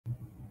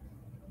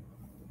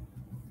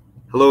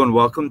Hello and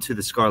welcome to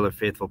the Scarlet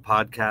Faithful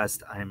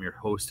podcast. I am your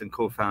host and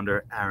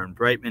co-founder, Aaron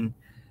Breitman,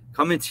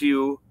 coming to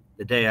you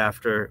the day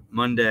after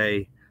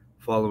Monday,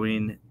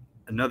 following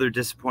another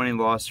disappointing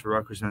loss for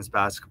Rutgers men's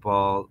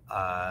basketball.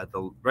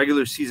 The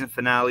regular season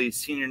finale,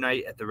 senior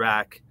night at the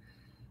RAC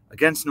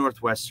against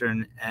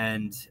Northwestern,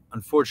 and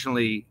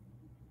unfortunately,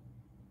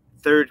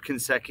 third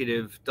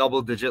consecutive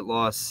double-digit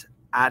loss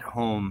at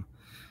home.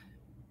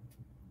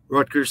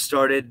 Rutgers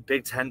started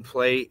Big Ten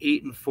play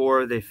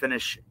 8-4. They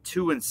finish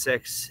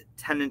 2-6,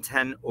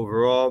 10-10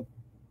 overall,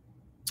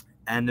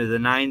 and they're the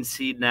 9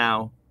 seed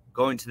now,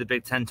 going to the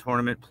Big Ten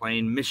tournament,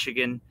 playing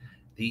Michigan,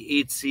 the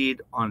 8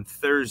 seed, on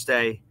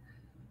Thursday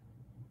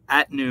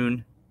at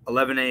noon,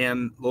 11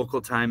 a.m.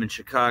 local time in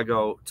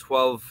Chicago,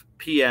 12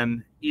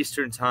 p.m.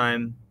 Eastern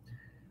time,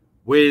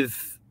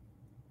 with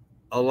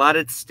a lot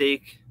at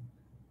stake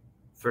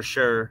for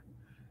sure.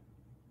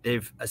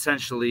 They've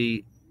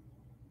essentially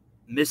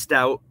missed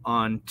out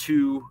on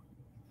 2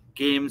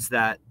 games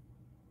that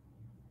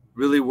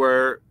really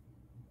were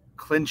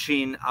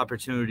clinching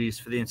opportunities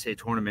for the NCAA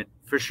tournament.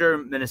 For sure,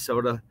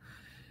 Minnesota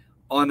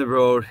on the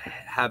road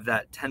have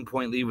that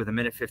 10-point lead with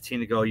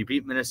 1:15 to go. You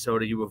beat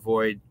Minnesota, you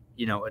avoid,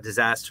 a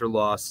disaster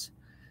loss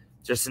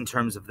just in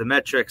terms of the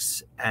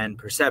metrics and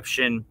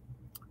perception,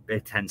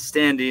 Big Ten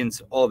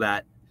standings, all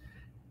that.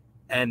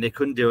 And they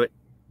couldn't do it.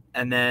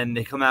 And then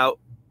they come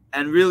out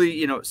and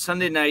really,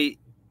 Sunday night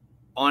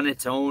on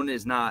its own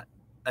is not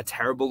a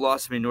terrible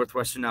loss. I mean,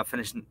 Northwestern now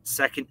finishing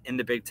second in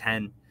the Big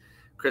Ten.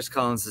 Chris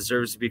Collins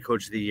deserves to be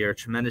Coach of the Year.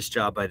 Tremendous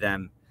job by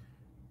them.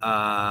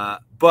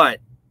 But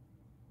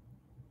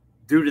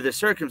due to the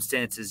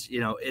circumstances,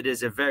 it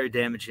is a very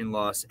damaging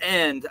loss.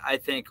 And I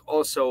think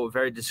also a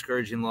very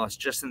discouraging loss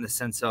just in the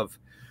sense of,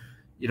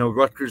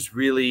 Rutgers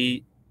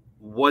really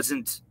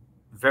wasn't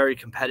very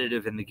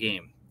competitive in the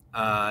game.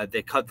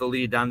 They cut the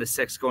lead down to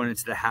 6 going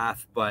into the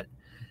half, but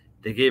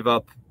they gave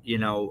up. They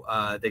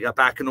got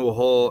back into a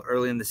hole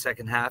early in the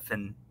second half.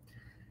 And,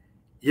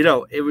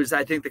 it was,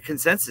 I think, the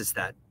consensus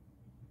that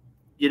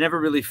you never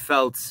really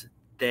felt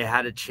they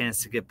had a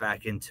chance to get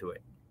back into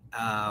it.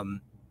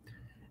 And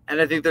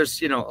I think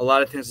there's, a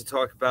lot of things to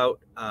talk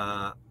about.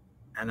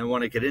 And I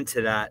want to get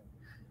into that.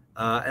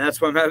 And that's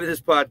why I'm having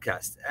this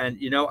podcast. And,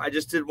 I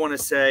just did want to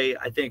say,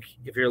 I think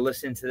if you're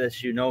listening to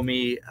this, you know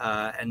me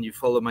and you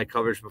followed my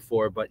coverage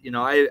before. But,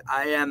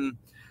 I'm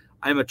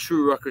a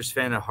true Rutgers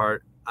fan at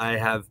heart. I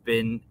have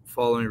been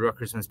following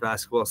Rutgers men's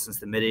basketball since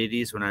the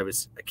mid-'80s when I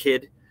was a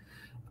kid.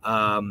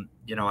 I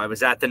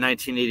was at the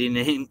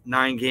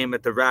 1989 game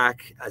at the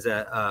RAC as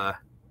a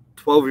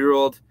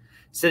 12-year-old,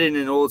 sitting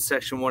in old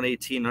Section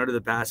 118 under the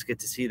basket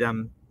to see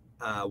them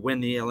win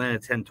the Atlanta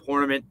 10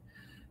 tournament.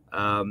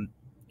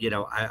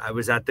 I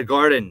was at the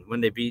Garden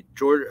when they beat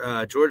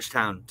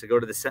Georgetown to go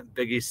to the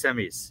Big East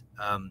semis.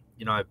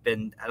 I've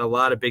been at a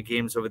lot of big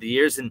games over the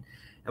years, and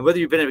whether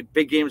you've been at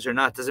big games or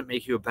not doesn't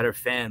make you a better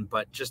fan.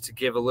 But just to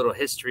give a little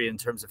history in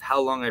terms of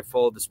how long I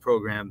followed this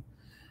program,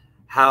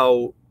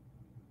 how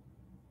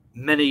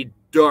many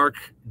dark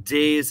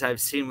days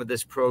I've seen with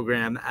this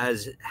program,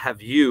 as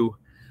have you.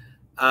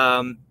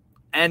 And,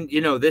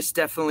 this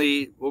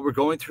definitely, what we're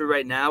going through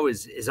right now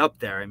is up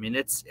there. I mean,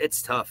 it's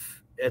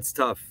tough. It's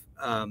tough.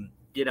 And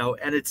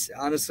it's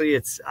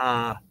honestly,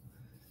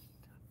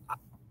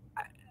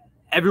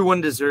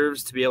 everyone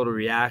deserves to be able to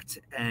react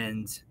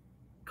and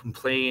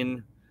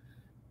complain,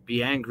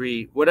 be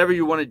angry, whatever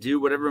you want to do,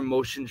 whatever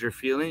emotions you're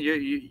feeling,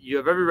 you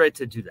have every right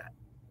to do that.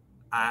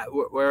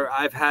 Where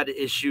I've had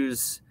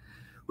issues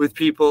with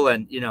people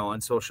and,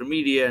 on social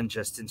media and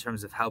just in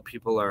terms of how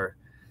people are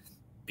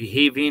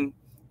behaving,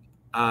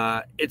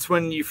 it's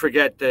when you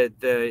forget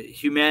the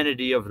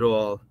humanity of it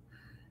all.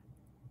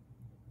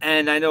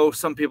 And I know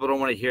some people don't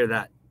want to hear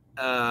that.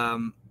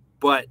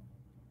 But,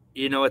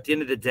 at the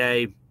end of the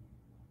day,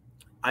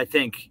 I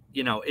think,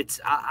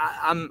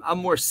 I'm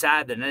more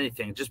sad than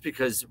anything just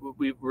because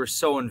we're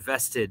so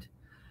invested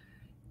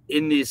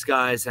in these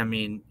guys. I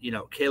mean,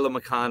 Caleb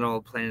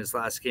McConnell playing his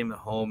last game at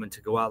home and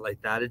to go out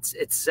like that, it's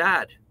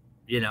sad,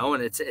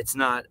 and it's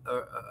not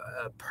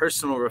a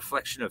personal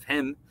reflection of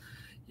him,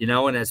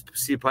 and as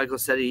Steve Pikiell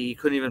said, he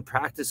couldn't even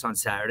practice on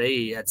Saturday.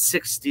 He had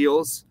 6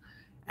 steals.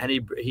 And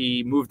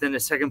he moved into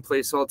second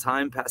place all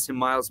time, passing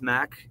Miles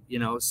Mack,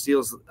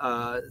 steals,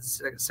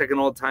 second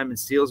all time in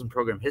steals in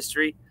program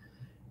history.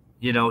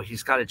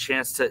 He's got a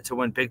chance to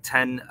win Big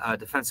Ten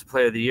Defensive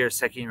Player of the Year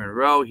 2nd year in a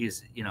row.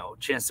 He's, a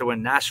chance to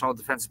win National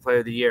Defensive Player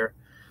of the Year.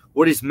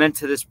 What he's meant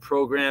to this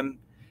program,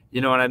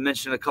 and I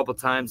mentioned a couple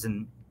times.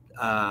 And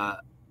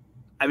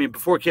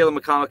before Caleb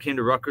McConnell came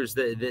to Rutgers,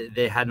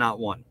 they had not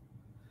won.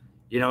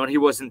 And he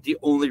wasn't the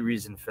only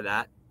reason for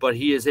that, but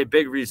he is a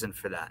big reason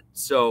for that.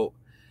 So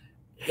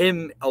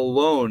him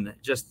alone,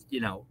 just,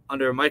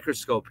 under a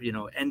microscope,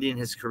 ending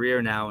his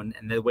career now and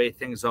the way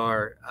things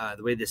are,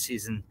 the way this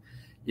season,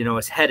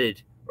 is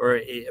headed, or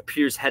it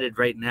appears headed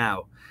right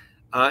now.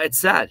 It's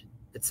sad.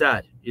 It's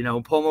sad.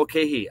 Paul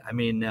Mulcahy,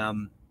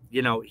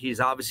 he's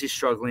obviously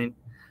struggling.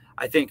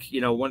 I think,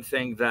 one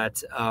thing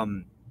that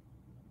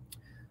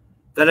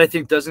that I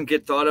think doesn't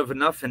get thought of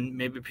enough, and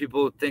maybe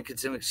people think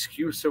it's an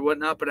excuse or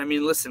whatnot. But I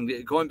mean, listen,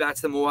 going back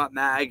to the Mawat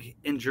Mag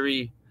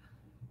injury,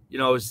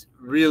 has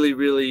really,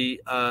 really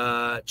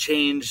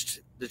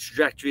changed the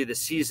trajectory of the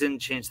season,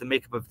 changed the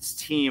makeup of this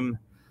team.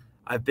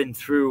 I've been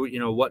through,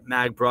 what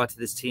Mag brought to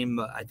this team.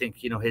 I think,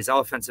 his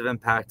offensive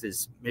impact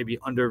is maybe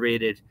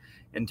underrated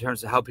in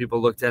terms of how people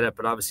looked at it,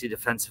 but obviously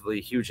defensively,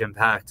 huge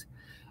impact.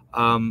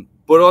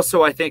 But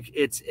also, I think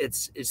it's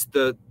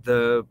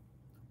the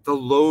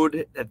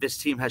load that this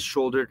team has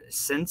shouldered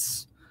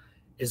since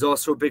is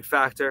also a big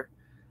factor.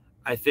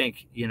 I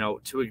think,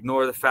 to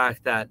ignore the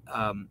fact that,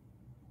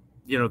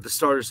 the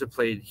starters have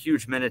played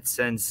huge minutes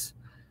since.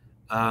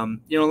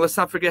 Let's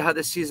not forget how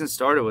this season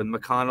started with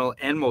McConnell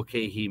and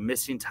Mulcahy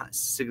missing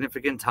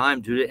significant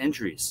time due to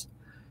injuries,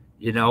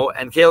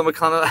 and Caleb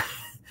McConnell.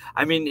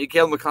 I mean,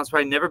 Caleb McConnell's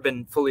probably never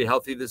been fully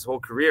healthy this whole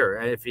career.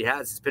 And if he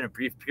has, it's been a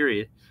brief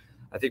period.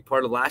 I think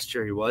part of last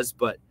year he was,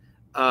 but,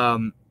 I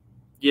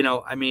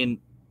mean,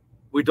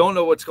 we don't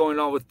know what's going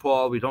on with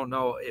Paul. We don't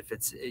know if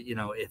it's,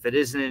 if it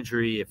is an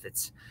injury, if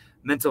it's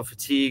mental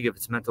fatigue, if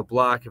it's mental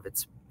block, if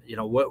it's,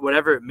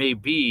 whatever it may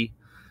be.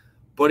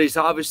 But he's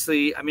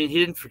obviously, I mean, he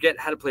didn't forget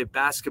how to play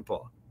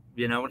basketball,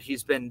 and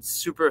he's been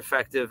super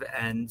effective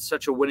and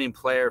such a winning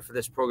player for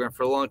this program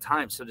for a long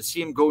time. So to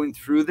see him going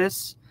through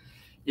this,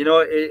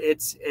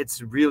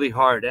 it's really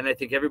hard. And I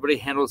think everybody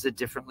handles it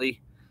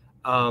differently.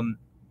 And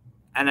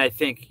I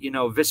think,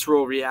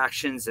 visceral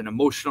reactions and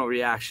emotional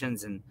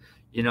reactions and,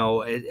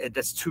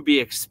 that's to be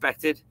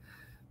expected.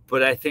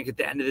 But I think at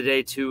the end of the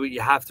day, too,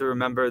 you have to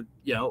remember,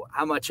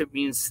 how much it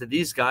means to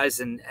these guys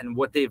and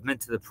what they've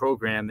meant to the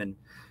program. And,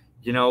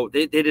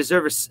 they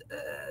deserve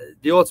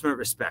the ultimate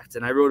respect.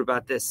 And I wrote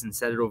about this and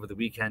said it over the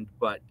weekend.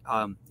 But,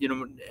 and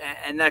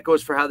that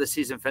goes for how the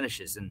season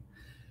finishes. And,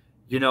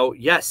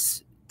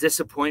 yes,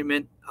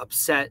 disappointment,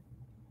 upset.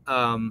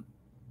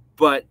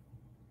 But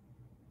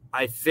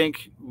I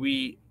think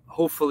we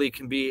hopefully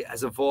can be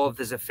as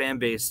evolved as a fan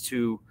base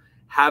to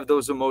have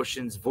those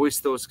emotions, voice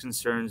those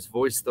concerns,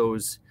 voice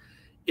those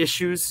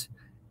issues,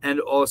 and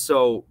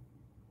also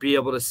be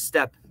able to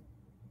step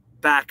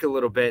back a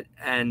little bit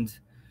and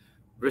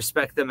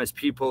respect them as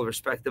people,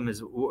 respect them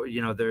as,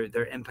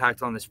 their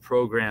impact on this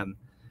program.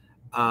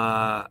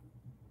 And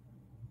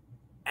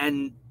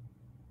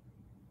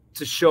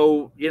to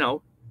show,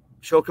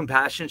 show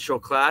compassion, show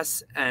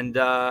class. And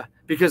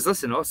because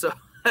listen, also,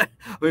 I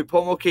mean,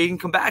 Paul Mulcahy can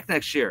come back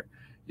next year.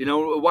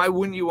 Why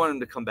wouldn't you want him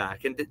to come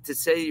back? And to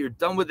say you're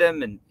done with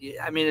him, and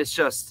I mean, it's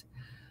just,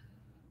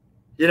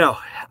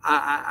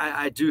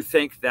 I do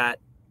think that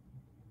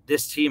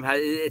this team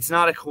it's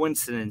not a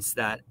coincidence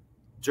that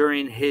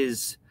during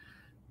his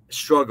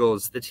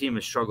struggles, the team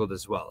has struggled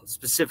as well,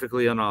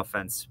 specifically on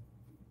offense.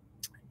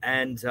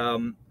 And,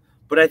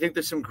 but I think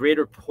there's some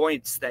greater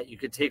points that you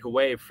could take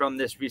away from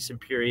this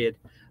recent period.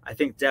 I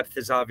think depth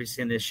is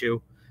obviously an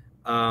issue.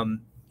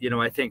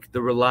 I think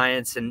the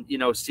reliance and,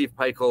 Steve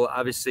Peichel,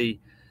 obviously,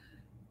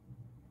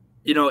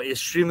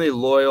 extremely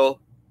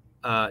loyal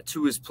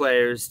to his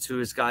players, to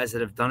his guys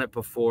that have done it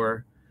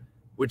before,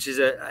 which is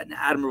an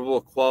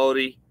admirable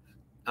quality.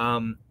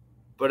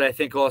 But I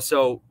think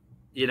also,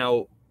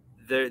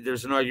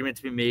 there's an argument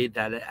to be made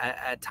that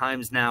at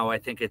times now, I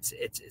think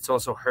it's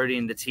also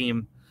hurting the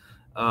team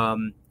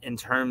in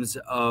terms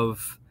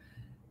of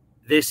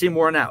they seem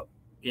worn out,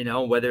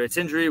 whether it's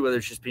injury, whether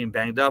it's just being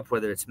banged up,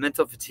 whether it's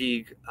mental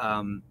fatigue,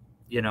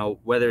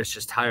 whether it's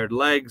just tired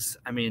legs.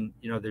 I mean,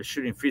 they're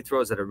shooting free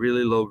throws at a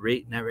really low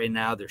rate right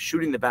now. They're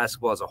shooting the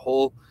basketball as a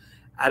whole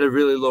at a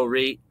really low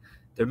rate.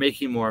 They're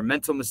making more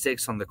mental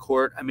mistakes on the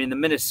court. I mean, the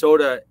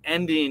Minnesota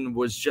ending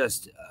was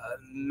just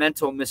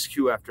mental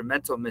miscue after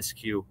mental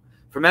miscue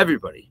from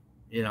everybody,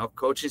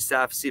 coaching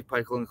staff, Steve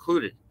Peichel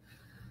included.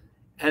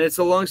 And it's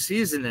a long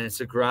season and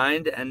it's a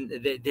grind, and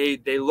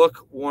they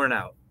look worn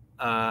out.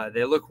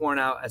 They look worn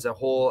out as a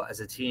whole, as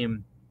a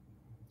team.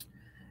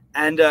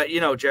 And,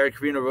 Jerry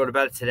Carino wrote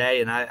about it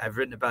today, and I've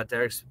written about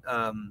Derek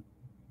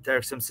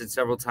Simpson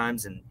several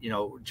times. And,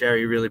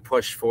 Jerry really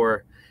pushed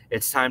for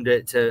it's time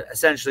to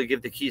essentially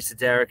give the keys to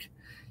Derek,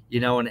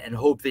 and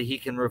hope that he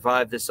can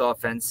revive this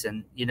offense.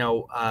 And,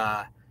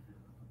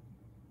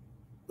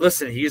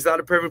 listen, he's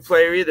not a perfect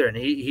player either. And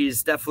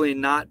he's definitely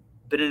not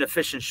been an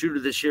efficient shooter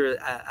this year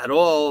at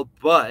all.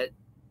 But,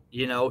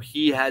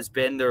 he has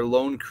been their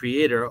lone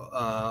creator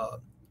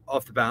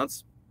off the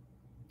bounce.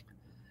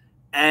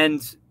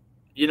 And,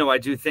 I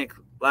do think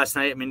last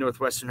night,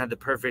 Northwestern had the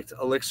perfect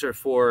elixir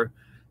for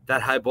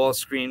that high ball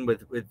screen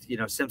with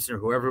Simpson or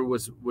whoever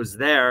was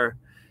there,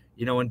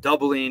 and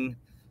doubling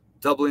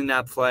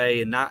that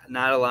play and not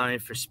allowing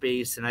for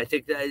space. And I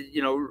think that,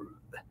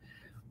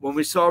 when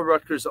we saw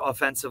Rutgers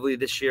offensively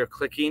this year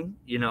clicking,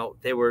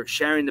 they were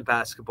sharing the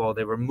basketball,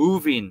 they were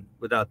moving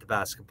without the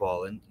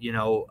basketball. And,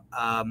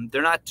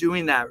 they're not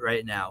doing that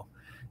right now.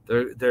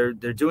 They're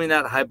doing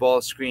that high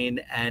ball screen,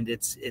 and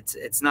it's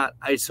not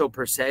ISO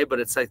per se, but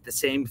it's like the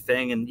same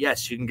thing. And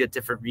yes, you can get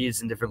different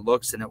reads and different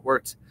looks, and it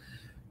worked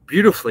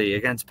beautifully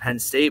against Penn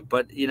State.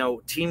 But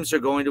teams are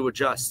going to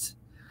adjust,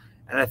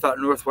 and I thought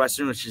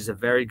Northwestern, which is a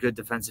very good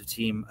defensive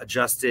team,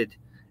 adjusted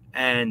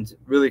and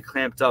really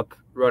clamped up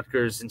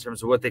Rutgers in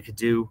terms of what they could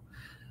do.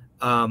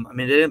 I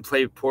mean, they didn't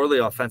play poorly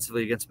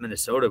offensively against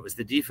Minnesota. It was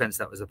the defense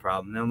that was the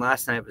problem. And then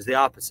last night it was the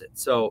opposite.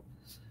 So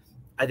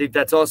I think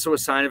that's also a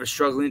sign of a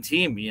struggling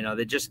team. You know,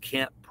 they just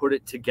can't put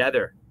it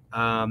together.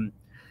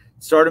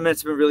 Start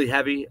minutes have been really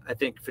heavy. I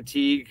think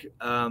fatigue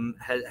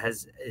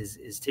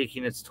is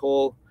taking its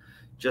toll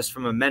just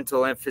from a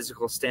mental and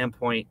physical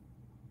standpoint.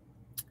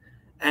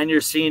 And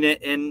you're seeing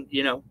it in,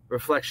 you know,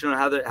 reflection on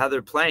how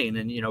they're playing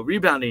and, you know,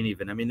 rebounding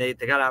even. I mean, they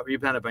got out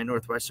rebounded by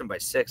Northwestern by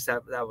 6.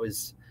 That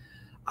was,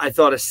 I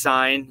thought, a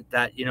sign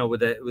that, you know,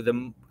 with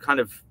a kind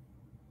of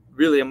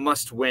really a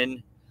must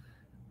win.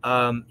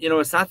 You know,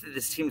 it's not that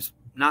this team's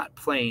not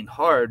playing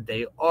hard.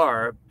 They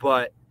are,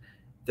 but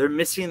they're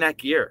missing that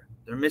gear.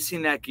 They're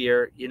missing that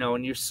gear, you know,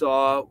 and you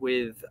saw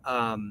with,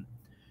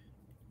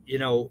 you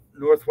know,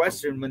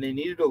 Northwestern when they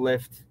needed a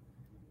lift,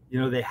 you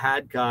know, they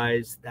had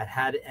guys that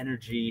had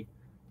energy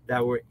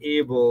that were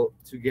able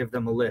to give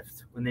them a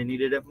lift when they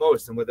needed it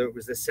most. And whether it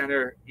was the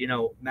center, you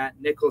know, Matt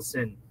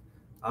Nicholson,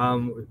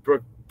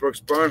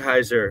 Brooks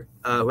Barnheiser,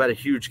 who had a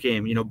huge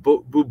game, you know,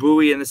 Boo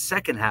Buie in the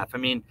second half. I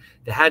mean,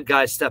 they had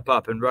guys step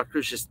up, and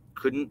Rutgers just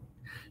couldn't.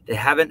 They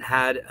haven't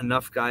had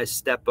enough guys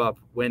step up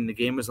when the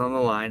game was on the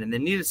line, and they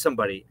needed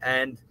somebody.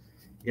 And,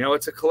 you know,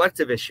 it's a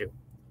collective issue.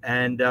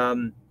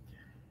 And,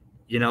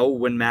 you know,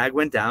 when Mag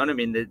went down, I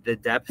mean, the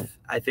depth,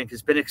 I think,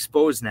 has been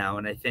exposed now.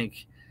 And I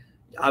think,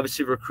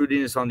 obviously,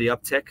 recruiting is on the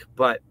uptick,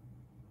 but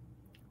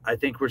I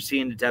think we're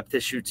seeing the depth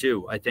issue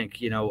too. I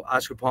think, you know,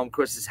 Oscar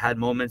Palmquist has had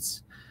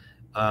moments.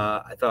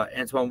 I thought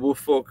Antoine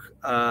Woolfolk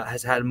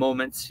has had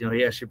moments. You know,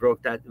 he actually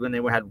broke that when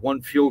they had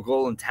one field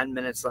goal in 10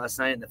 minutes last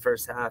night in the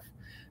first half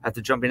after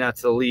jumping out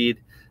to the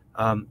lead.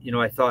 You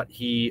know, I thought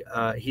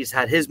he's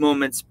had his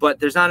moments, but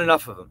there's not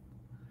enough of them.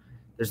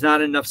 There's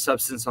not enough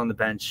substance on the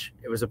bench.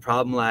 It was a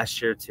problem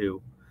last year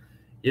too.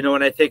 You know,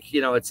 and I think,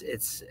 you know,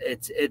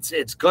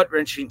 it's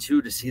gut-wrenching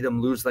too to see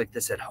them lose like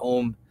this at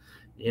home.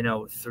 You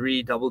know,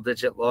 3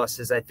 double-digit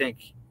losses. I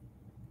think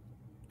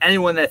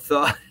anyone that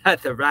thought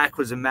that the RAC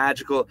was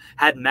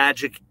had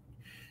magic,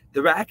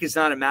 the RAC is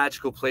not a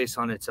magical place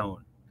on its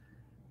own.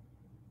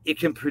 It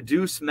can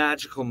produce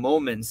magical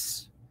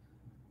moments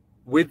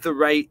with the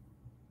right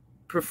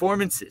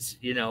performances,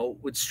 you know,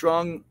 with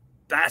strong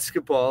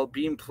basketball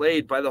being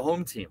played by the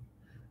home team.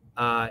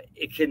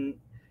 It can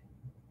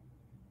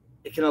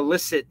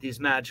elicit these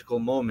magical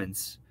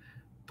moments,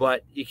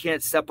 but you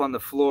can't step on the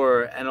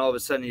floor and all of a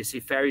sudden you see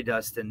fairy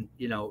dust and,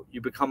 you know,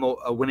 you become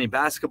a winning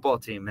basketball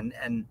team.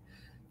 And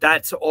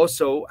that's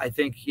also, I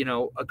think, you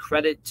know, a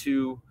credit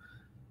to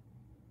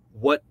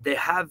what they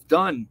have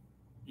done,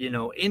 you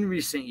know, in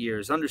recent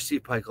years under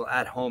Steve Pikiell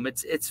at home.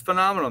 It's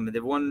phenomenal. I mean,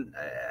 they've won,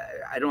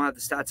 I don't have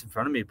the stats in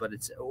front of me, but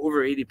it's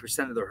over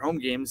 80% of their home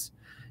games,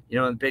 you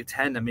know, in the Big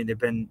Ten. I mean, they've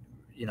been,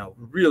 you know,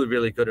 really,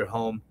 really good at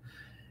home.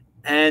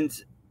 And,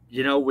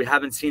 you know, we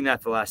haven't seen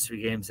that the last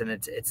 3 games. And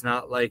it's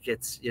not like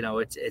it's, you know,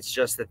 it's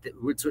just that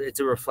it's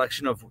a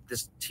reflection of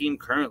this team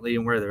currently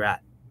and where they're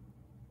at.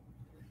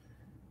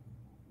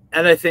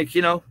 And I think,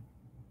 you know,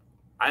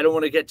 I don't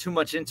want to get too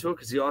much into it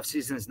because the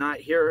offseason is not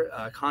here.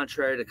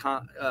 Contrary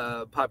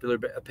to popular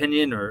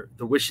opinion or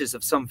the wishes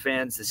of some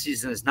fans, the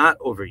season is not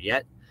over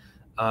yet.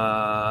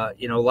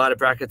 You know, a lot of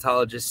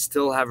bracketologists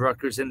still have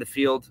Rutgers in the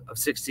field of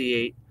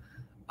 68.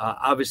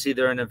 Obviously,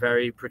 they're in a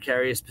very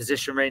precarious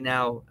position right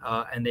now,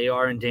 and they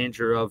are in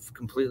danger of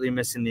completely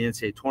missing the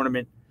NCAA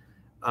tournament.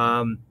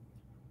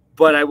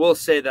 But I will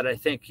say that I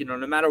think, you know,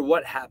 no matter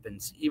what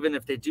happens, even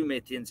if they do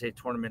make the NCAA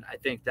tournament, I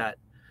think that,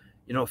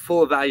 you know,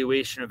 full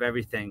evaluation of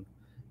everything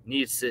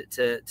needs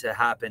to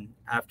happen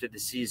after the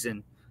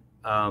season.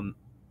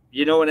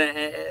 You know,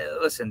 and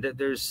listen,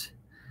 there's,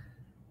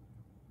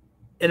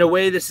 in a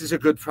way, this is a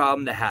good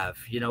problem to have.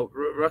 You know,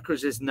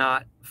 Rutgers is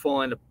not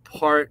falling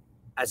apart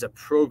as a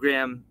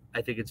program.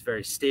 I think it's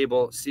very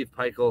stable. Steve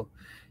Pikiell,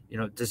 you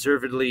know,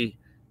 deservedly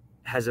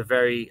has a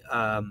very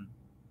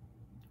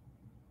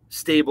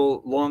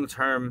stable,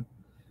 long-term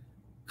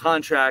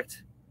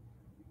contract,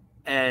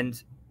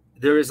 and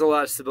there is a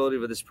lot of stability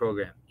with this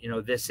program. You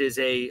know, this is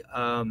a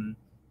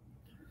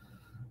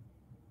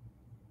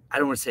I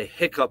don't want to say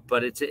hiccup,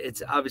 but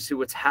it's obviously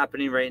what's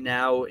happening right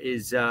now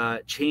is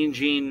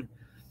changing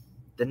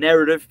the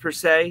narrative per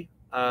se,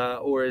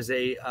 or is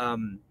a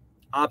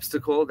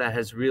obstacle that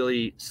has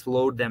really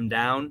slowed them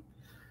down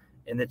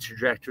in the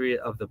trajectory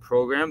of the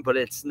program. But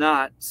it's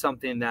not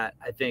something that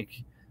I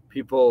think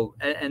people,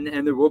 and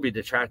there will be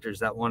detractors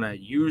that want to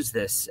use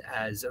this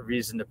as a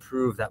reason to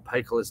prove that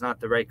Pikiell is not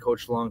the right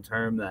coach long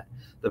term, that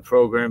the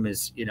program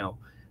is, you know,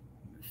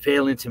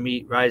 failing to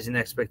meet rising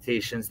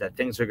expectations, that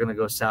things are going to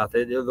go south.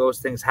 Those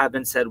things have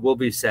been said, will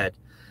be said.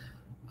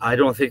 I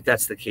don't think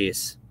that's the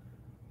case.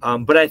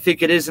 But I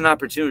think it is an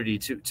opportunity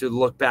to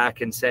look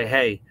back and say,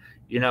 hey,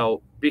 you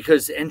know,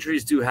 because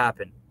injuries do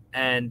happen.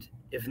 And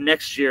if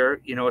next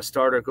year, you know, a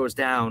starter goes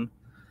down,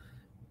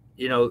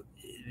 you know,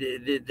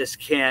 this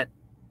can't,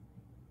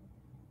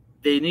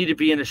 they need to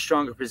be in a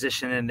stronger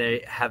position than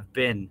they have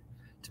been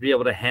to be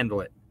able to handle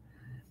it.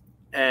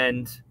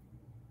 And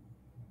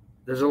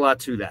there's a lot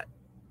to that.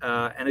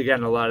 And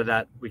again, a lot of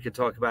that we could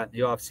talk about in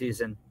the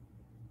offseason.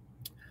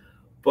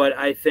 But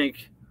I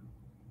think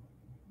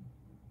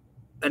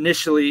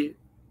initially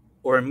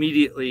or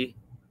immediately,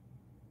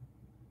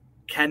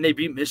 can they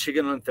beat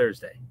Michigan on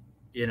Thursday?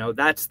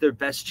 That's their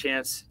best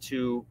chance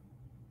to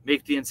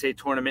make the NCAA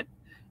tournament.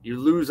 You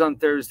lose on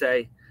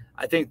Thursday.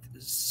 I think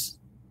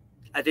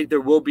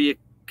there will be a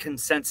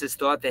consensus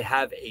thought they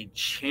have a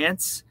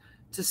chance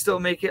to still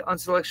make it on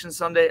Selection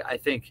Sunday. I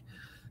think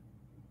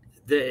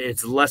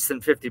it's less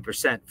than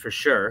 50% for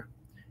sure.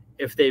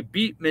 If they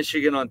beat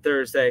Michigan on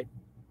Thursday,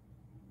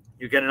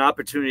 you get an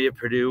opportunity at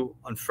Purdue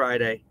on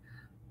Friday.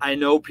 I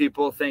know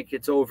people think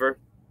it's over.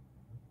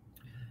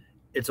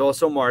 It's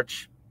also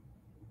March.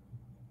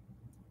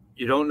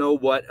 You don't know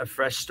what a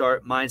fresh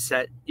start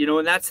mindset,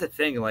 and that's the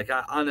thing. Like,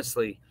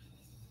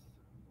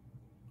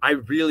 I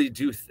really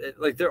do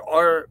there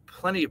are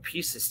plenty of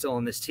pieces still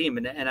on this team.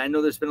 And I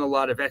know there's been a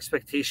lot of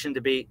expectation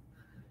debate.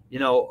 A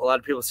lot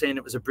of people saying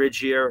it was a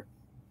bridge year,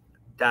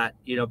 that,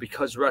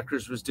 because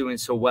Rutgers was doing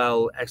so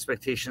well,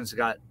 expectations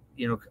got,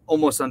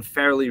 almost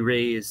unfairly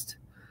raised.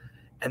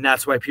 And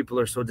that's why people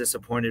are so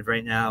disappointed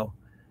right now.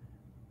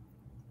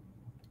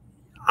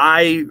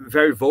 I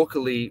very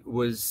vocally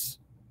was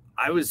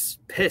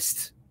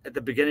pissed at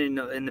the beginning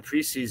in the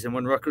preseason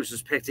when Rutgers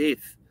was picked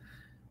 8th.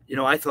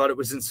 I thought it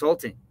was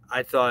insulting.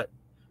 I thought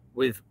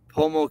with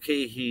Paul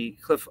Mulcahy,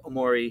 Cliff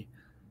Amori,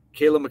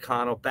 Caleb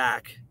McConnell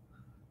back,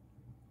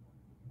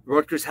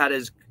 Rutgers had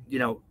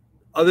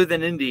other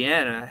than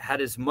Indiana, had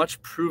as much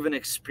proven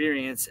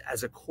experience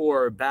as a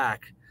core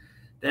back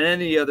than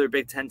any other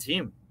Big Ten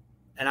team.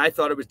 And I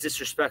thought it was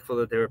disrespectful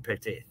that they were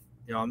picked 8th.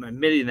 I'm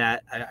admitting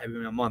that. I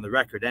mean, I'm on the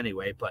record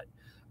anyway, but,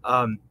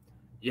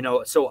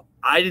 so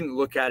I didn't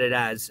look at it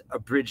as a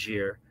bridge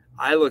year.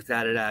 I looked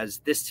at it as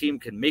this team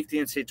can make the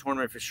NCAA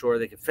tournament for sure.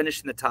 They can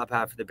finish in the top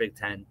half of the Big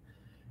Ten.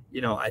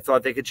 I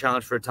thought they could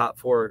challenge for a top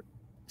 4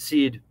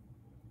 seed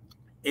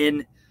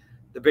in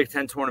the Big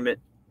Ten tournament.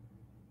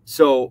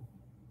 So,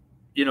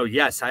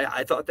 yes,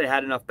 I thought they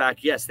had enough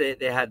back. Yes,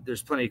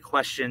 there's plenty of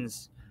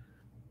questions.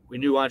 We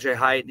knew Andre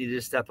Hyatt needed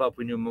to step up.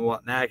 We knew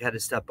Mawot Mag had to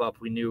step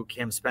up. We knew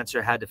Cam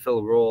Spencer had to fill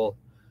a role.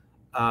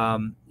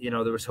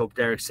 There was hope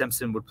Derek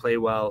Simpson would play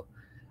well.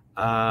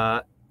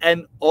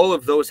 And all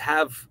of those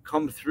have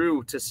come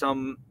through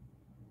to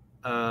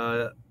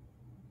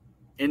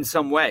in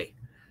some way.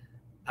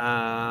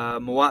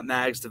 Mawot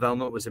Mag's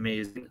development was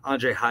amazing.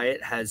 Andre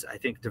Hyatt has, I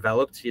think,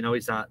 developed.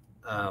 He's not,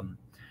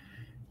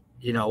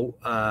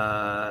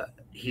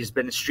 he's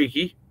been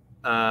streaky.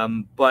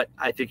 But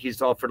I think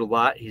he's offered a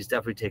lot. He's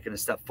definitely taken a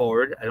step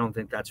forward. I don't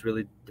think that's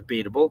really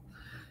debatable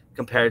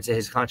compared to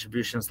his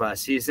contributions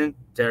last season.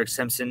 Derek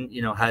Simpson,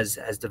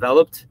 has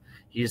developed.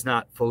 He's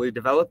not fully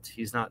developed.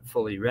 He's not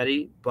fully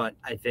ready, but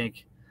I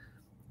think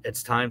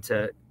it's time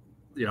to,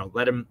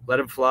 let him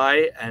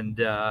fly. And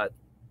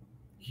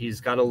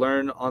he's got to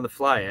learn on the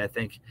fly. I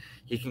think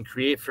he can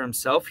create for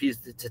himself. He's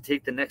to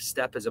take the next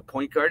step as a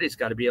point guard. He's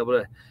got to be able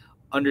to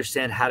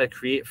understand how to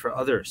create for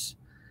others.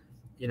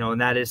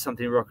 And that is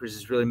something Rutgers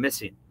is really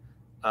missing,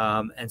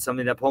 and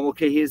something that Paul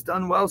Mulcahy has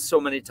done well so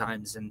many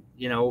times. And,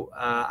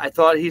 I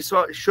thought he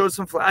showed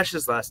some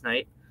flashes last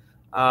night,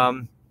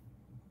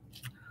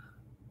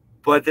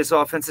 but this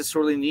offense is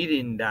sorely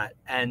needing that.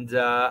 And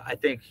I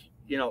think,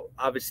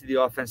 obviously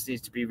the offense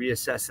needs to be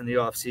reassessed in the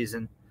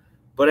offseason.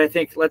 But I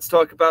think let's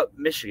talk about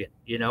Michigan.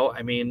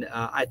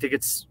 I think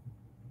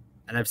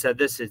and I've said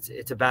this,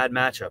 it's a bad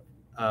matchup.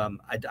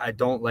 I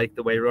don't like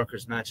the way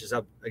Rutgers matches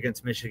up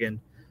against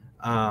Michigan.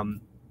 I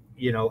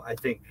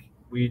think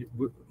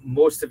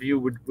most of you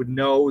would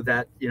know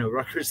that,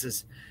 Rutgers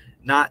has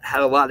not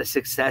had a lot of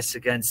success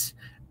against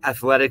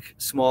athletic,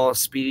 small,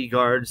 speedy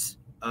guards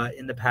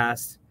in the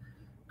past.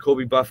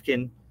 Kobe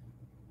Buffkin,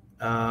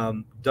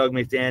 Doug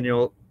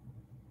McDaniel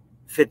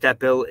fit that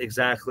bill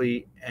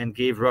exactly and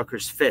gave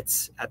Rutgers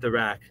fits at the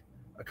rack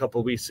a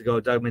couple of weeks ago.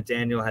 Doug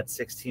McDaniel had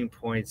 16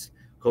 points.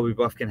 Kobe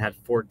Buffkin had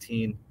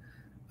 14.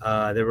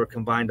 They were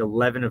combined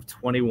 11 of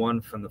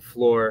 21 from the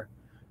floor.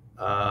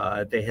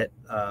 They hit,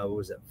 what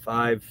was it,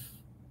 5?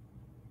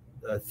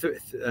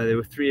 They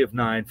were 3 of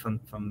 9 from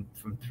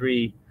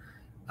 3.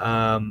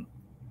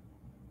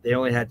 They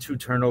only had 2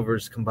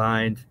 turnovers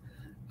combined.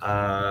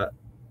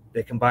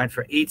 They combined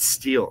for 8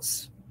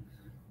 steals.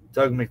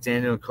 Doug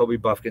McDaniel and Kobe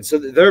Buffkin. So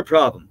they're a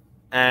problem.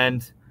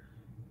 And,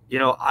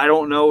 I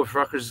don't know if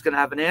Rutgers is going to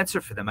have an answer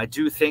for them. I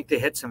do think they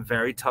hit some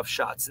very tough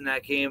shots in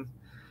that game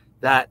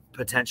that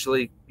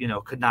potentially,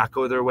 could not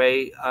go their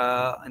way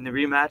in the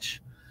rematch.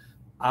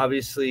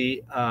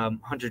 Obviously,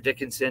 Hunter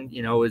Dickinson,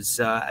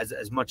 is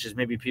as much as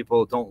maybe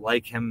people don't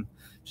like him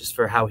just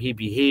for how he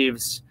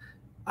behaves.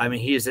 I mean,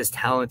 he is as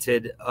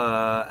talented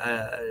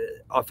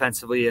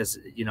offensively as,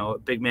 a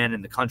big man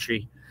in the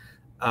country.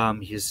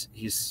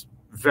 He's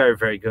very,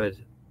 very good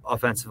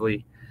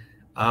offensively.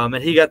 And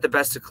he got the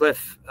best of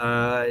Cliff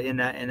in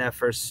that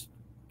first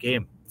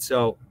game.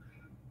 So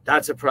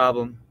that's a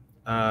problem.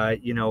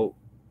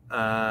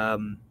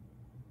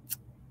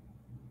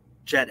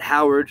 Jet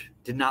Howard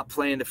did not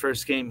play in the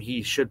first game.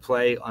 He should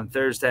play on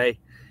Thursday.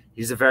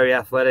 He's a very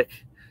athletic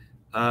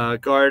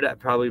Guard, I'd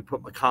probably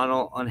put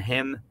McConnell on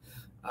him.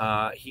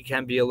 He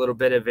can be a little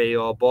bit of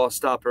a ball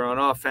stopper on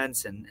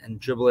offense and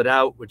dribble it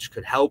out, which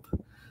could help.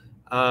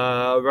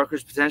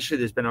 Rutgers potentially.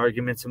 There's been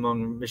arguments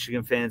among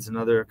Michigan fans and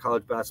other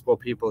college basketball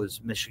people.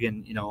 Is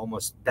Michigan,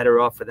 almost better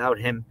off without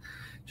him,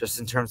 just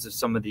in terms of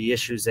some of the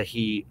issues that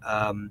he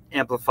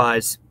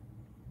amplifies.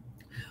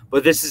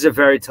 But this is a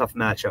very tough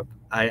matchup.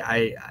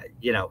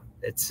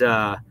 It's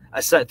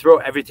I throw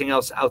everything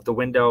else out the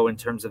window in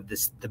terms of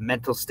the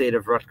mental state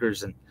of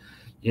Rutgers and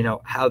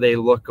how they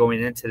look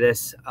going into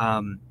this.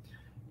 I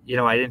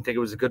didn't think it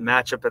was a good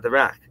matchup at the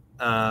rack.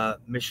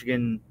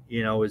 Michigan,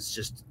 is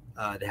just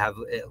they have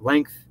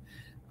length,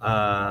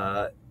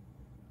 they're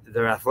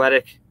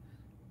athletic,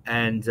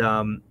 and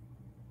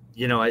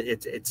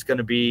it's going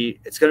to be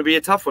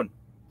a tough one.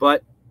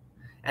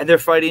 And they're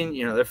fighting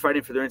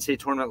for their NCAA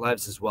tournament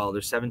lives as well.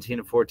 They're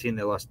 17-14.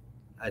 They lost,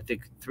 I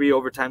think, 3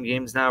 overtime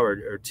games now,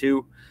 or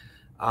 2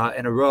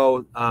 in a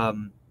row.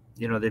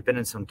 They've been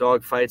in some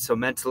dog fights. So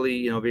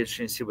mentally, it'll be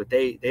interesting to see what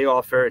they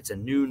offer. It's a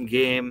noon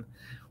game.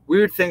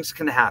 Weird things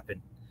can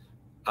happen.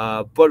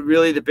 But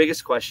really the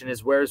biggest question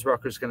is, where is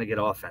Rutgers going to get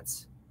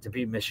offense to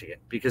beat Michigan?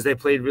 Because they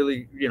played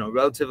really,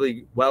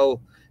 relatively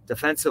well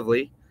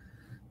defensively.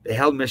 They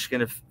held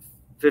Michigan to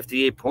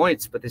 58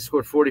 points, but they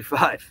scored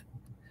 45.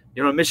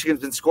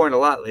 Michigan's been scoring a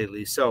lot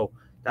lately. So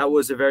that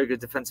was a very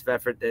good defensive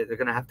effort. They're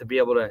going to have to be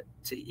able to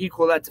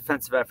equal that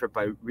defensive effort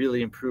by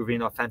really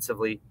improving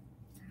offensively.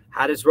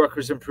 How does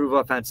Rutgers improve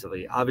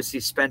offensively?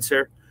 Obviously,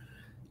 Spencer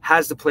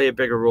has to play a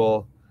bigger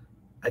role,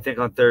 I think,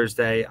 on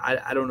Thursday.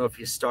 I don't know if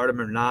you start him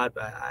or not,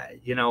 but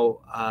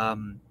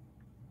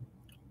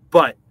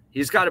but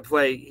he's got to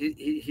play.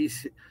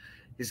 He's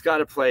got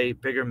to play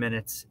bigger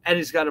minutes, and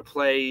he's got to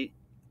play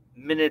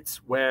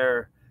minutes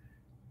where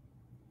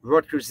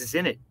Rutgers is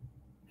in it.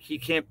 He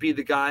can't be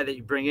the guy that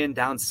you bring in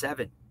down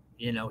 7.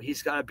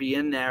 He's got to be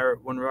in there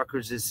when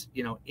Rutgers is,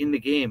 in the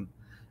game.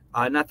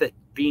 Not that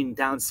being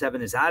down 7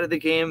 is out of the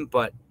game,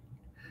 but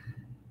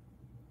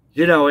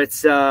it's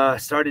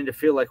starting to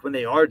feel like when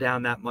they are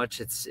down that much,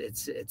 it's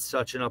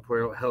such an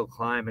upward hill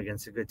climb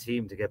against a good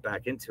team to get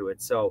back into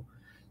it. So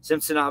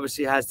Simpson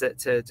obviously has to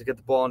get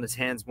the ball in his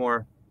hands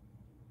more.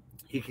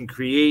 He can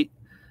create.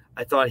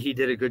 I thought he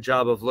did a good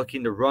job of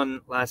looking to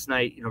run last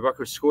night.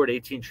 Rutgers scored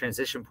 18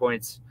 transition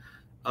points.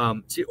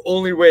 It's the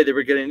only way they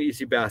were getting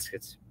easy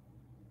baskets.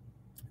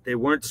 They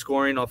weren't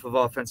scoring off of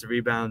offensive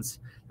rebounds.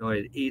 They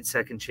only had 8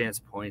 second chance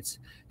points.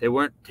 They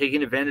weren't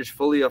taking advantage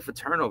fully off of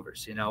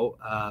turnovers.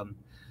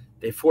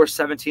 They forced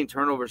 17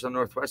 turnovers on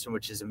Northwestern,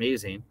 which is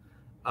amazing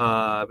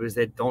because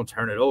they don't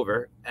turn it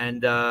over.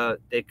 And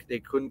they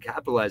couldn't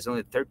capitalize.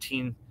 Only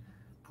 13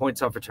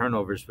 points off of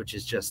turnovers, which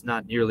is just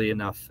not nearly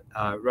enough.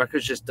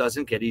 Rutgers just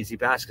doesn't get easy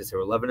baskets. They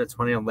were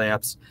 11-20 on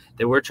layups.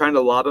 They were trying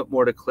to lob it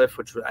more to Cliff,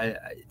 which I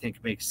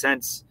think makes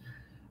sense.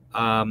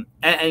 I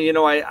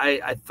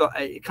thought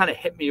it kind of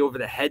hit me over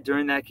the head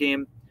during that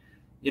game,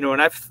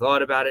 and I've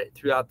thought about it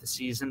throughout the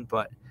season,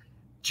 but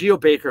Geo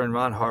Baker and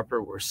Ron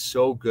Harper were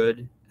so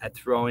good at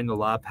throwing the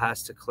lob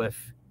pass to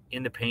Cliff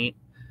in the paint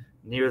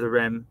near the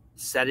rim,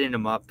 setting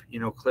him up.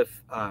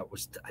 Cliff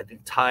was, I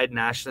think, tied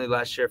nationally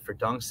last year for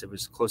dunks. It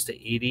was close to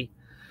 80.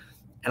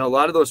 And a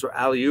lot of those were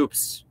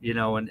alley-oops,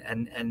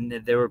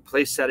 and they were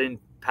place-setting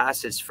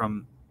passes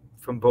from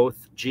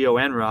both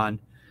Gio and Ron.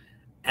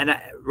 And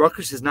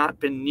Rutgers has not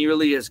been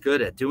nearly as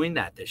good at doing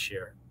that this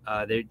year.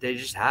 They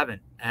just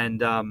haven't.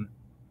 And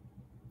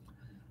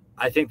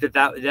I think that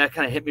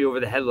kind of hit me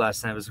over the head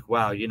last night. I was like,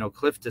 wow,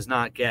 Cliff does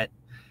not get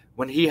 –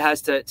 when he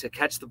has to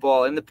catch the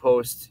ball in the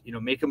post,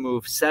 make a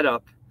move, set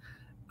up,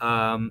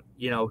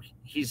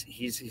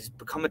 he's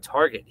become a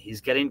target.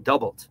 He's getting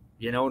doubled,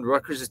 and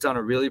Rutgers has done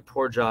a really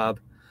poor job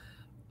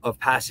of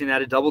passing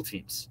out of double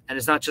teams. And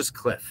it's not just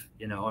Cliff,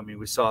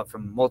 we saw it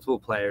from multiple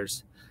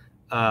players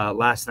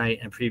last night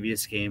and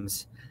previous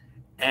games.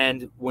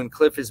 And when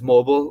Cliff is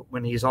mobile,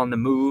 when he's on the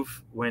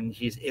move, when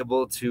he's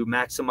able to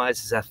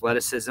maximize his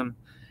athleticism,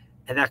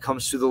 and that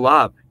comes through the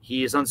lob,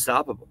 he is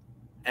unstoppable.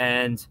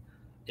 And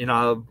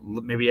I'll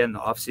maybe in the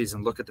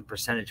offseason look at the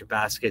percentage of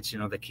baskets,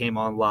 that came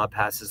on lob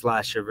passes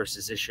last year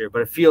versus this year,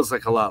 but it feels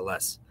like a lot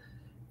less.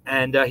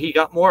 And he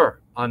got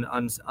more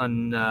on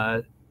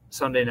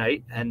Sunday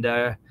night, and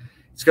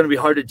it's going to be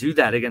hard to do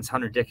that against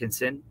Hunter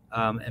Dickinson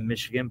and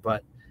Michigan.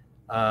 But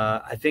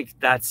I think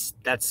that's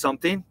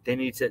something they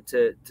need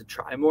to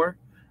try more.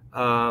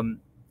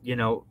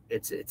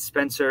 It's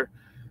Spencer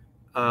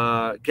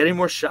getting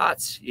more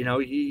shots.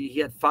 He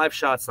had 5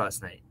 shots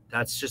last night.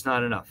 That's just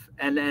not enough.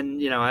 And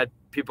then I had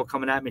people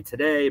coming at me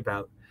today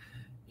about,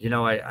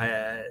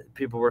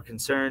 people were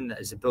concerned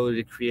his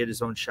ability to create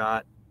his own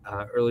shot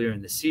earlier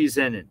in the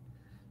season, and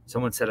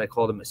someone said I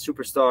called him a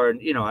superstar.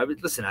 And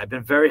I've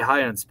been very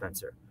high on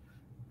Spencer,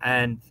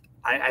 and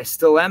I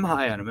still am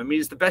high on him. I mean,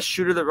 he's the best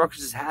shooter that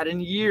Rutgers has had in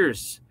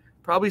years,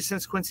 probably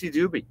since Quincy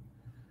Doobie.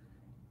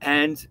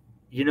 And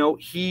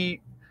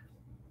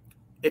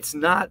it's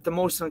not the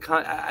most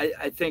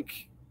I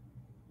think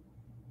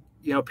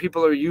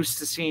people are used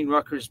to seeing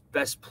Rutgers'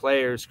 best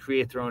players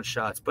create their own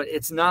shots, but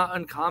it's not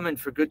uncommon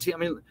for good teams. I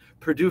mean,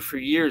 Purdue for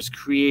years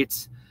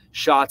creates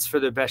shots for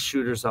their best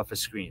shooters off of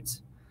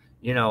screens.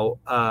 Purdue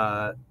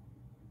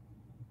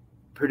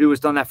has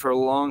done that for a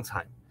long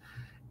time.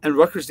 And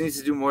Rutgers needs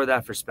to do more of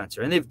that for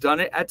Spencer. And they've done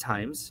it at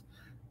times,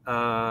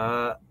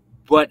 but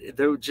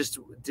there just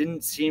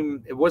didn't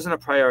seem – it wasn't a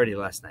priority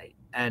last night.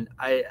 And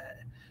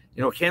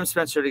Cam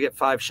Spencer, to get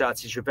 5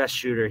 shots, he's your best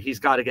shooter. He's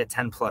got to get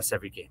 10-plus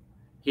every game.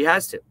 He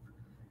has to.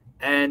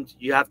 And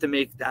you have to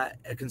make that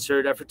a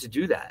concerted effort to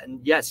do that.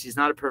 And, yes, he's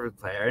not a perfect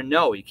player. And,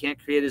 no, he can't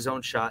create his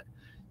own shot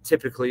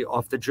typically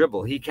off the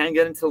dribble. He can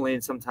get into the lane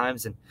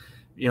sometimes and,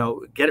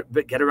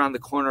 get around the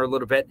corner a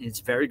little bit. And he's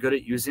very good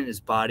at using his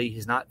body.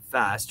 He's not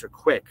fast or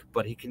quick,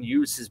 but he can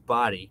use his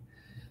body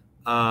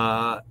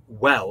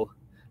well.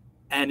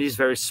 And he's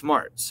very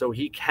smart. So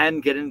he can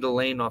get into the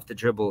lane off the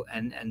dribble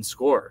and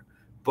score.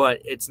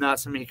 But it's not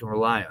something he can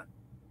rely on.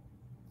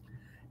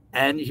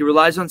 And he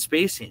relies on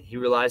spacing. He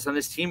relies on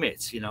his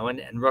teammates,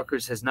 and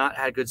Rutgers has not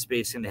had good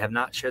spacing. They have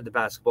not shared the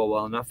basketball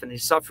well enough, and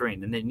he's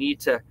suffering. And they need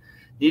to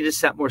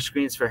set more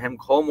screens for him,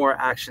 call more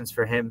actions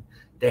for him.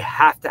 They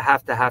have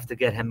to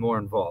get him more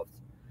involved.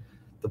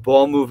 The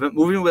ball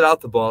moving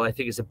without the ball, I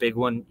think is a big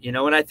one,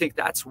 and I think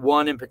that's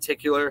one in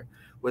particular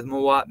with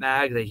Mawot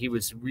Mag, that he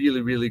was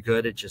really, really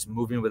good at just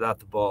moving without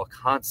the ball,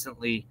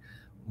 constantly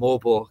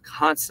mobile,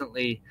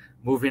 constantly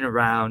moving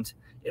around.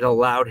 It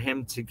allowed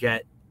him to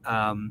get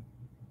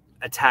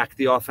attack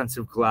the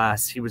offensive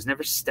glass. He was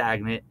never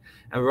stagnant,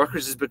 and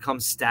Rutgers has become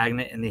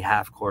stagnant in the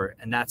half court,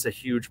 and that's a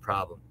huge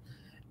problem.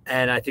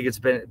 And I think it's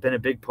been a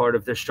big part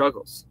of their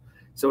struggles.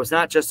 So it's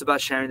not just about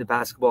sharing the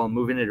basketball and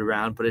moving it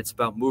around, but it's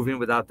about moving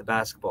without the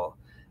basketball.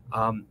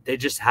 They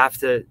just have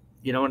to,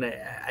 and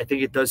I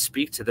think it does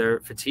speak to their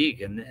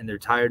fatigue and their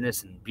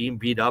tiredness and being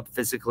beat up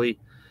physically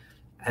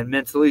and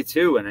mentally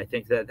too. And I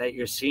think that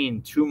you're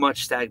seeing too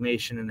much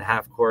stagnation in the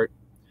half court.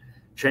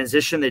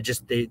 Transition, I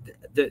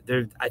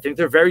think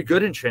they're very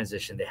good in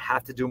transition. They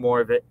have to do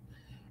more of it.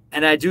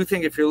 And I do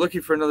think if you're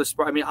looking for another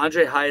spot,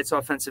 Andre Hyatt's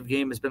offensive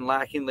game has been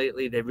lacking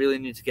lately. They really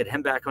need to get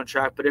him back on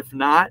track. But if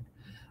not,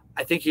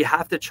 I think you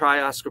have to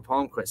try Oscar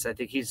Palmquist. I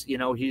think he's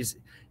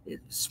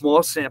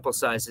small sample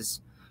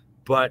sizes,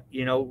 but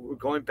we're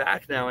going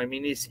back now.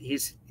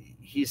 He's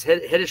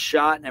hit a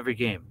shot in every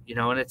game,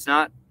 and it's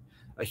not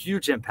a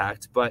huge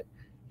impact, but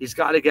he's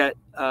got to get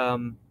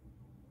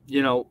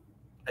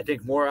I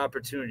think more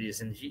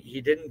opportunities, and he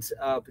didn't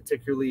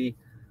particularly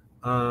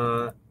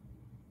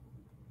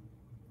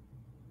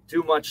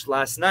do much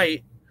last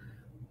night,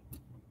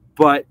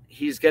 but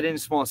he's getting a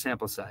small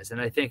sample size.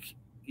 And I think,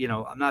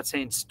 I'm not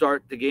saying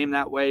start the game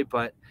that way,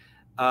 but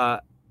I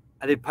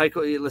think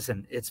Pikiell,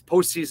 listen, it's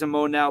postseason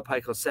mode now.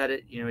 Pikiell said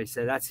it, he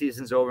said that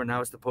season's over.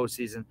 Now it's the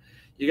postseason.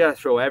 You got to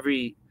throw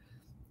every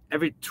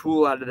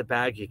tool out of the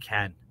bag you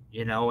can,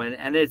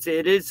 and it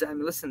is,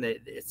 listen,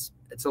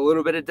 it's a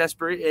little bit of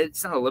desperation.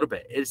 It's not a little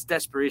bit. It's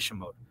desperation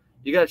mode.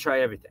 You got to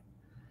try everything.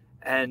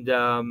 And,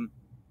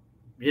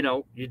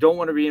 you don't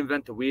want to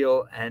reinvent the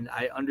wheel. And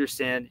I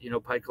understand,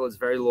 Pikiell is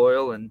very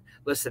loyal. And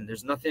listen,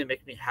 there's nothing that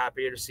makes me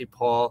happier to see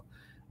Paul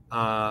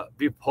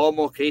be Paul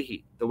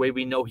Mulcahy the way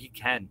we know he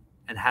can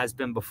and has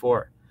been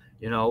before.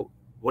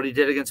 What he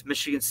did against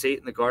Michigan State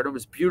in the Garden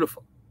was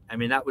beautiful.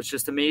 That was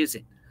just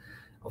amazing.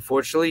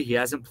 Unfortunately, he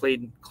hasn't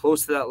played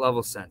close to that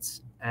level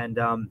since. And,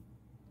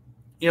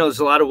 there's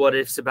a lot of what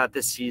ifs about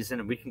this season,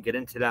 and we can get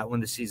into that when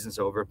the season's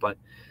over. But,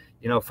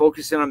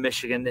 focusing on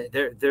Michigan,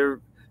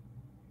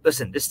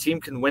 listen, this team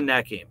can win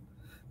that game.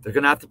 They're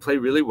going to have to play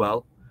really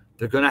well.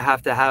 They're going to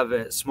have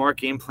a smart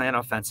game plan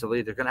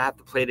offensively. They're going to have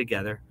to play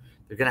together.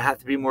 They're going to have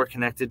to be more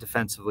connected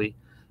defensively,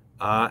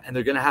 and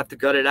they're going to have to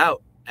gut it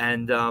out.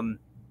 And,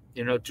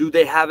 do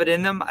they have it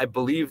in them? I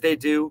believe they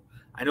do.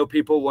 I know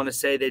people want to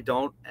say they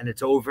don't, and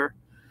it's over.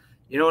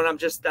 And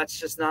that's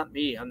just not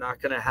me. I'm not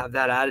going to have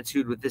that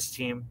attitude with this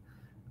team.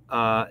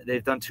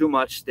 They've done too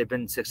much. They've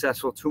been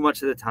successful too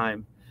much of the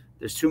time.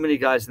 There's too many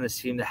guys in this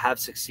team that have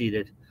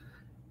succeeded.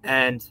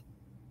 And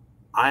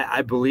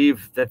I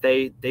believe that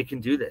they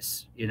can do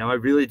this. I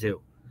really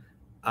do.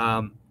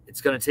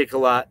 It's going to take a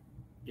lot.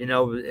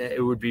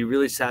 It would be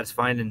really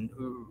satisfying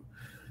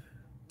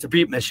to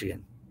beat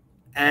Michigan.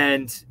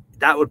 And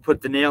that would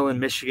put the nail in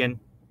Michigan.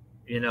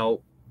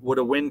 Would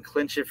a win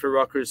clinch it for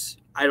Rutgers?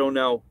 I don't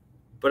know.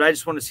 But I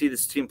just want to see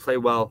this team play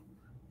well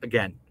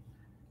again.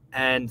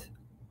 And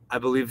I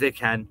believe they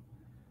can.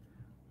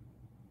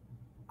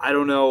 I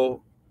don't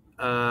know.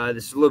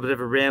 This is a little bit of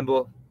a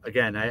ramble.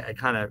 Again, I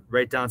kind of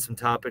write down some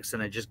topics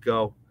and I just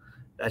go.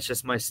 That's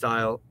just my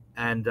style.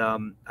 And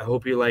I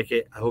hope you like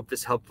it. I hope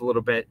this helped a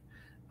little bit.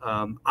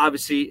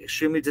 Obviously,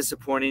 extremely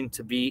disappointing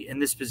to be in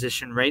this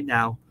position right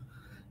now.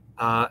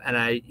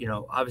 And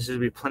obviously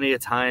there'll be plenty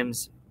of time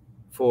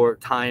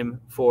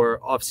for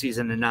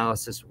off-season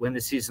analysis when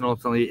the season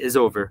ultimately is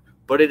over.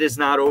 But it is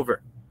not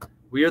over.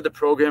 We are the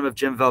program of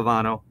Jim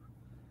Valvano.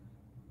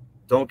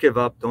 Don't give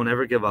up. Don't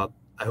ever give up.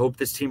 I hope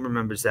this team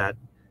remembers that.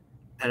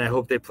 And I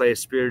hope they play a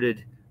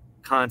spirited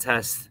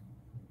contest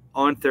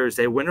on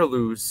Thursday, win or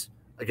lose,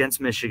 against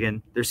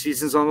Michigan. Their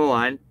season's on the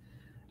line.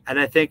 And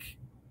I think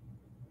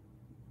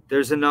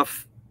there's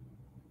enough,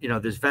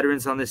 there's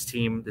veterans on this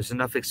team. There's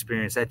enough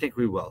experience. I think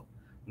we will.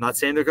 I'm not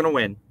saying they're going to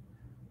win,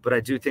 but I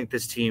do think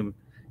this team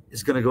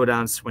is going to go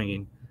down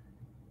swinging.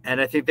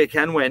 And I think they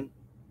can win,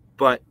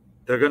 but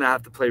they're going to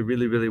have to play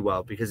really, really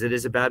well because it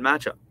is a bad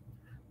matchup.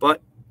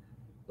 But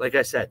like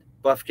I said,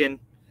 Bufkin,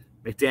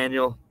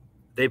 McDaniel,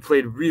 they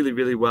played really,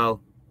 really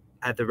well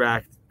at the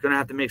rack. Going to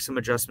have to make some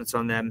adjustments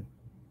on them,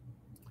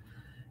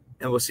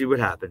 and we'll see what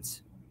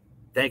happens.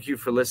 Thank you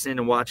for listening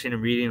and watching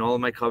and reading all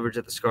of my coverage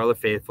at the Scarlet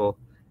Faithful,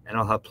 and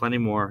I'll have plenty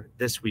more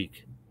this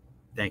week.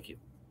 Thank you.